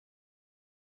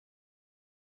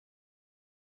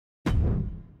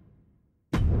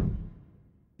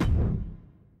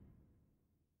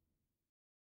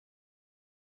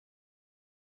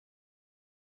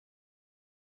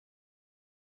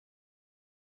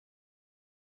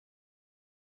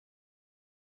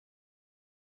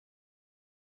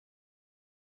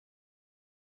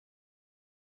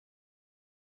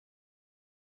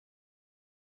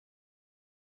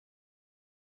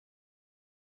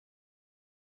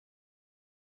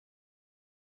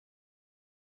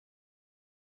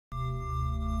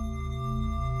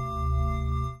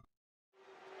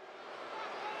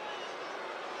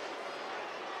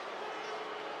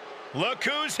Look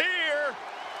who's here.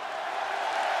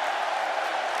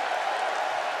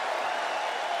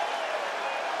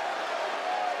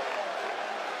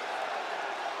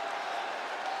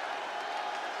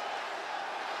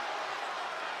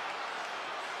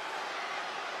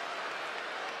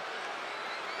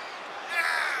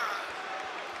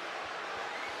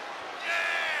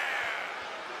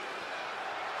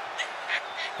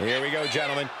 Here we go,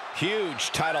 gentlemen.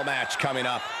 Huge title match coming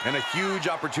up. And a huge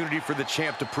opportunity for the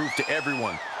champ to prove to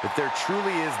everyone that there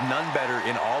truly is none better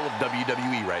in all of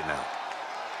WWE right now.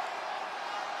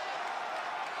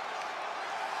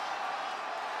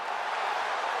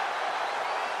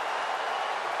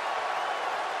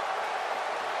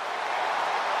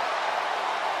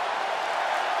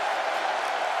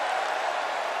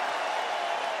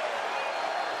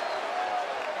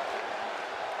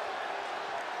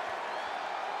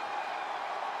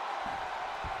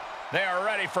 They are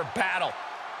ready for battle.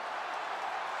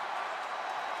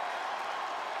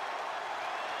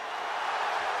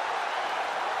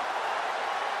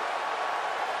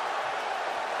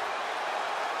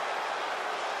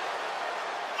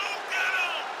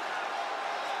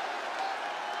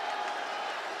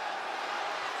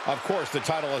 Of course, the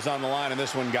title is on the line in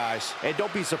this one, guys. And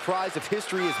don't be surprised if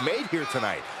history is made here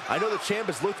tonight. I know the champ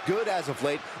has looked good as of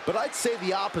late, but I'd say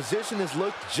the opposition has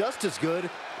looked just as good,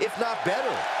 if not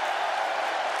better.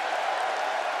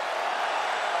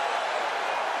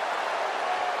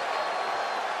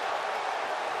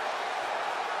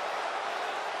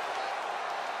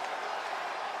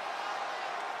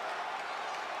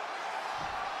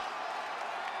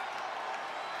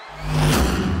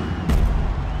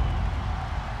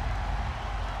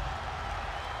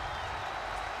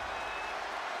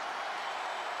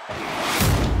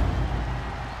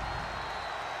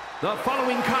 The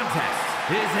following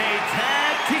contest is a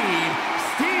tag team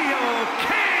steel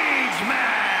cage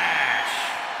match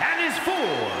and is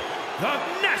for the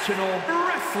National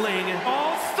Wrestling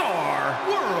All-Star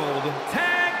World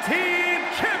Tag Team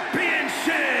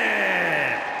Championship.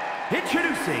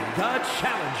 Introducing the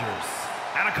challengers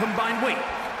at a combined weight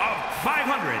of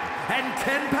 510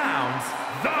 pounds,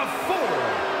 the Four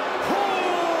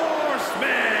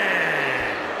Horsemen.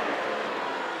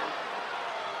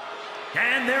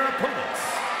 And their opponents,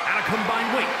 at a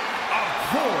combined weight of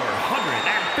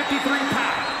 453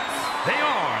 pounds, they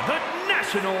are the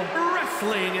National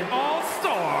Wrestling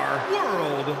All-Star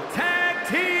World Tag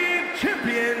Team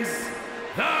Champions,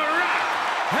 The Rock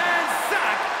and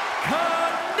Sock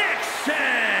Connection.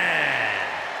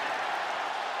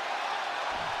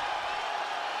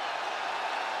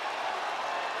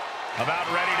 About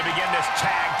ready to begin this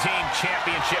tag team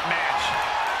championship match.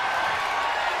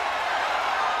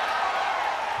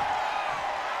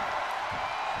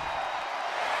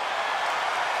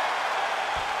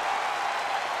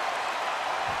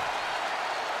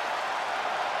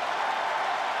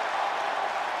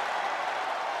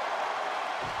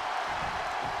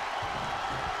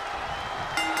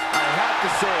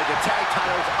 The tag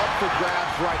titles up for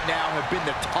grabs right now have been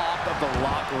the talk of the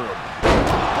locker room. I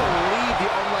can't believe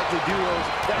the unlikely duos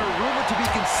that are rumored to be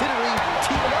considering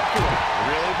teaming up for it.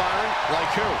 Really, Byron? Like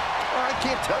who? Well, I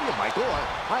can't tell you, Michael.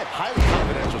 I have highly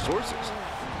confidential sources.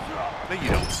 No,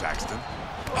 you don't, Saxton.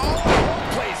 Oh,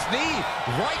 place knee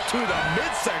right to the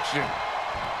midsection.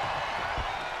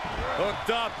 Hooked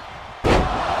up.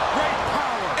 Great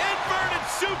power. Inverted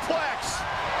suplex.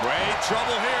 Great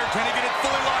trouble here. Can he get it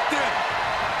fully locked in?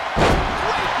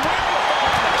 Great win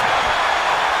before the counter.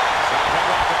 Shot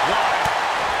headlock applied.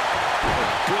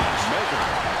 Good measure.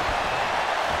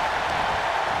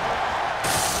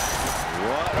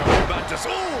 What are we about to...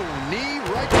 Oh, knee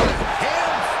right to the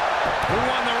hands. Who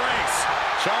won the race?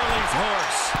 Charlie's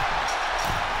horse.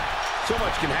 So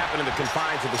much can happen in the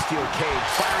confines of the steel cage.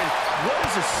 Byron, what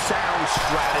is a sound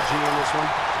strategy in this one?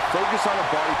 Focus on a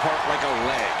body part like a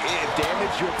leg. If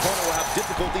damaged, your opponent will have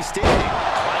difficulty standing,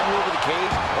 climbing over the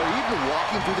cage, or even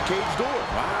walking through the cage door.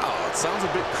 Wow, it sounds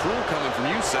a bit cruel coming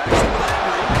from you, Saxton, but I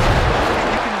agree.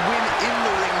 You can win in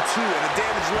the ring, too, and a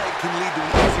damaged leg can lead to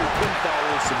an easier pinfall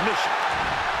or submission.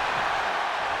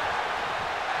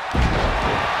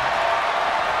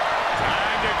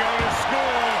 Time to go to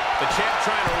school. The champ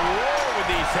trying to roar with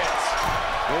these hits.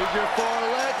 Figure four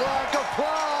leg lock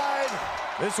applied.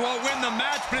 This won't win the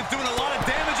match, but it's doing a lot of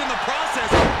damage in the process.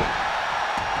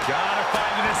 Gotta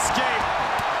find an escape.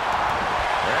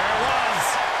 There it was.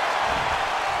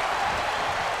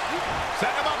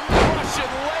 Setting him up. Russian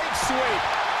leg sweep.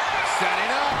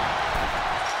 Setting up.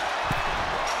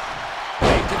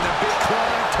 Making the big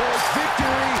climb towards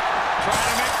victory. Trying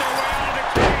to make their way out of the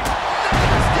cage.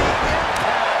 Nasty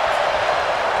impact.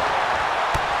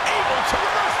 Able to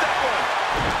reverse that one.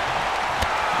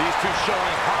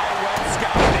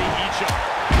 scouting, they each other.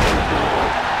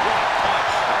 What a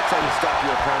punch. That's how you stop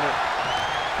your opponent.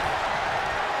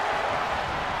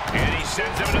 And he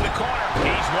sends him into the corner.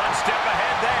 He's one step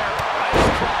ahead there.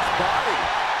 Nice cross body.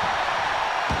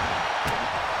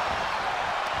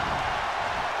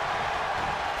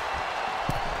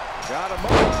 Got him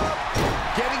up.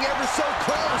 Getting ever so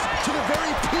close to the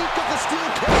very peak of the steel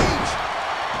cage.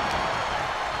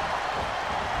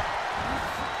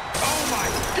 Oh my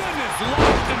goodness,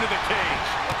 locked into the cage.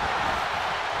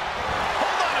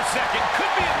 Hold on a second.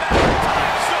 Could be a matter of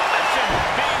time. Submission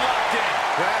being locked in.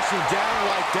 Crashing down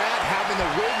like that, having the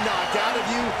wind knocked out of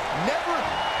you, never...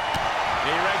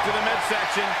 Knee right to the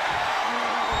midsection.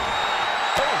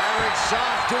 Firing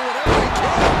shots, doing whatever he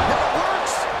can, and it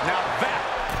works. Now that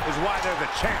is why they're the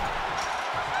champ.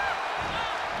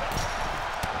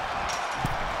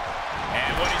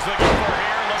 And what he's looking for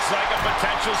here looks like a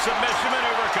potential submission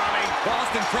maneuver coming.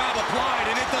 Boston Crab applied,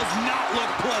 and it does not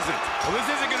look pleasant. Well, this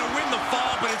isn't going to win the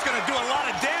fall, but it's going to do a lot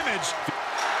of damage.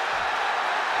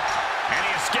 And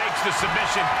he escapes the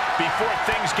submission before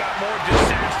things got more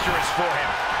disastrous for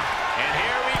him. And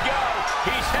here we go.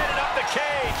 He's headed up the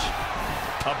cage.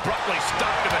 Abruptly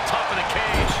stuck to the top of the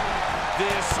cage.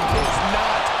 This is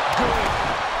not good.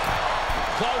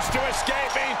 Close to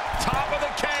escaping. Top of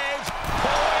the cage.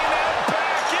 Pulling it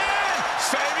back in.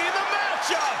 Saving the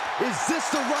matchup. Is this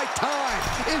the right time?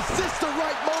 Is this the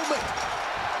right moment?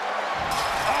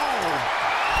 Oh!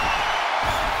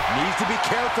 Needs to be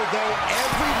careful, though.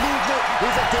 Every movement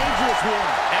is a dangerous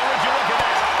one. And would you look at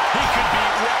that? He could be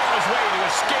well on his way to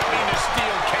escaping the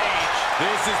steel cage.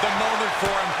 This is the moment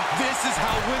for him. This is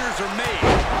how winners are made.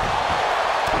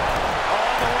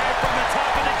 All the way from the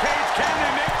top of the cage. Can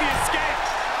they make the escape?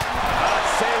 Not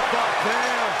safe up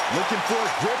there. Looking for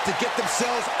a grip to get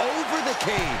themselves over the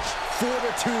cage.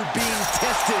 Fortitude being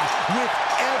tested with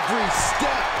every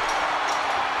step.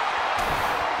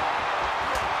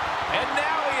 And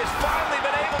now he has finally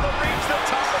been able to reach the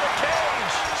top of the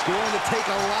cage. It's going to take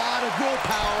a lot of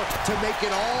willpower to make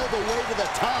it all the way to the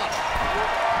top.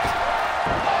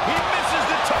 He misses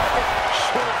the target.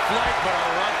 Short flight, but a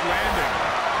rough landing.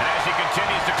 And as he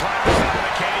continues to climb the side of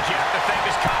the cage, you have to think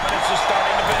his confidence is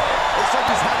starting to build. Looks like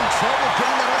he's having trouble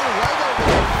getting that other leg over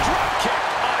there. Drop kick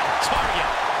on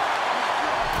target.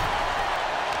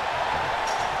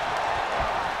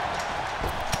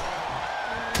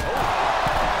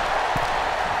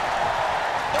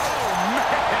 Oh,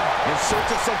 man. In search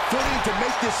of some footing to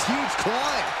make this huge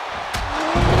climb.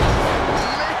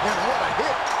 Man, what a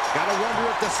hit. Gotta wonder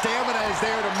if the stamina is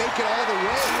there to make it all the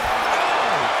way.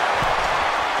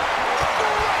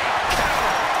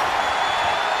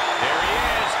 There he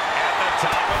is at the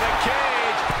top of the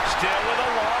cage. Still with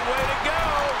a long way to go.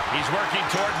 He's working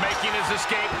toward making his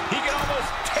escape. He can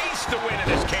almost taste the win in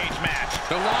this cage match.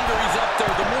 The longer he's up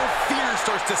there, the more fear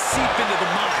starts to seep into the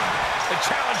mind. The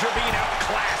challenger being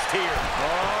outclassed here.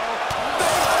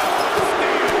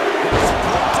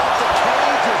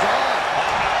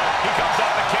 He comes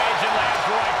up the cage and lands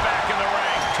right back in the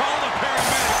ring. Call the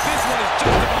paramedics. This one is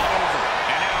just about over.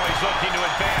 And now he's looking to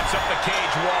advance up the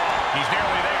cage wall. He's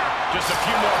nearly there. Just a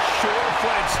few more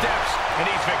sure-footed steps, and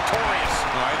he's victorious.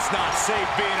 No, it's not safe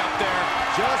being up there.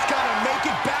 Just gotta make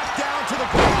it back down to the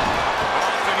ground.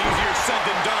 Often easier said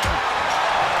than done.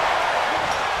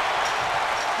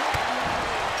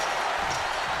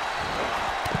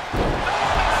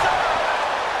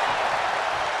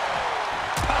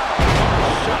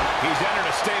 He's entered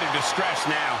a state of distress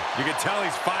now. You can tell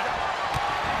he's fired.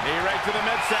 Knee right to the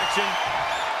midsection.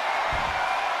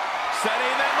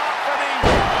 Setting them up for the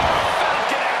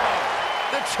Falcon Arrow.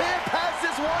 The champ has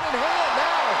this one in hand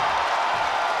now.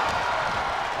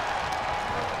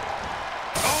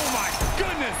 Oh my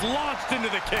goodness, launched into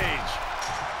the cage.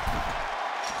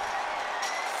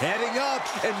 Heading up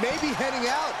and maybe heading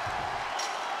out.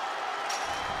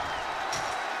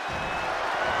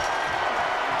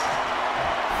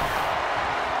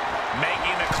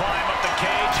 Making the climb up the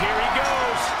cage. Here he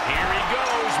goes. Here he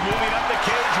goes. Moving up the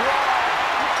cage wall.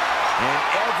 And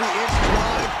every inch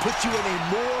climb puts you in a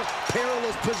more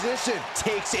perilous position.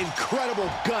 Takes incredible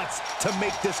guts to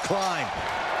make this climb.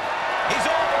 He's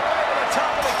all the way to the top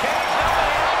of the cage. Not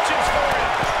many options for him.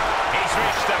 He's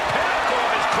reached the pinnacle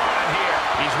of his climb here.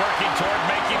 He's working toward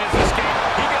making his escape.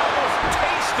 He can almost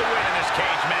taste the win in this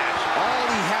cage match. All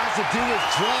he has to do is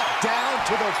drop down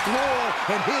to the floor,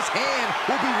 and his hand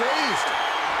will be raised.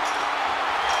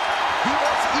 He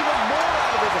wants even more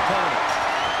out of his opponent.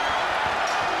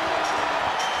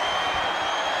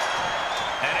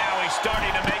 And now he's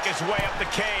starting to make his way up the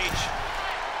cage.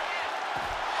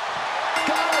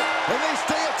 Got it, and they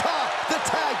stay atop the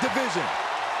tag division.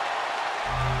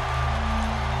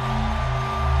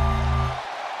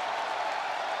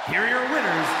 here are your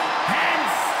winners, and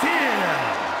still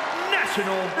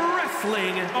National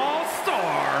Wrestling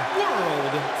All-Star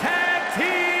World Tag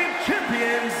Team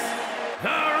Champions,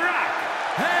 The Rock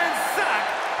and Sock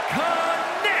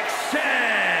Connection.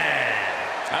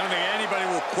 I don't think anybody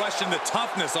will question the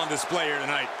toughness on display here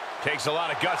tonight. Takes a lot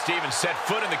of guts to even set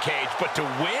foot in the cage, but to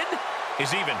win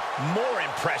is even more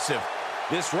impressive.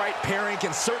 This right pairing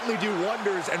can certainly do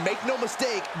wonders, and make no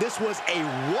mistake, this was a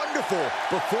wonderful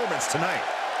performance tonight.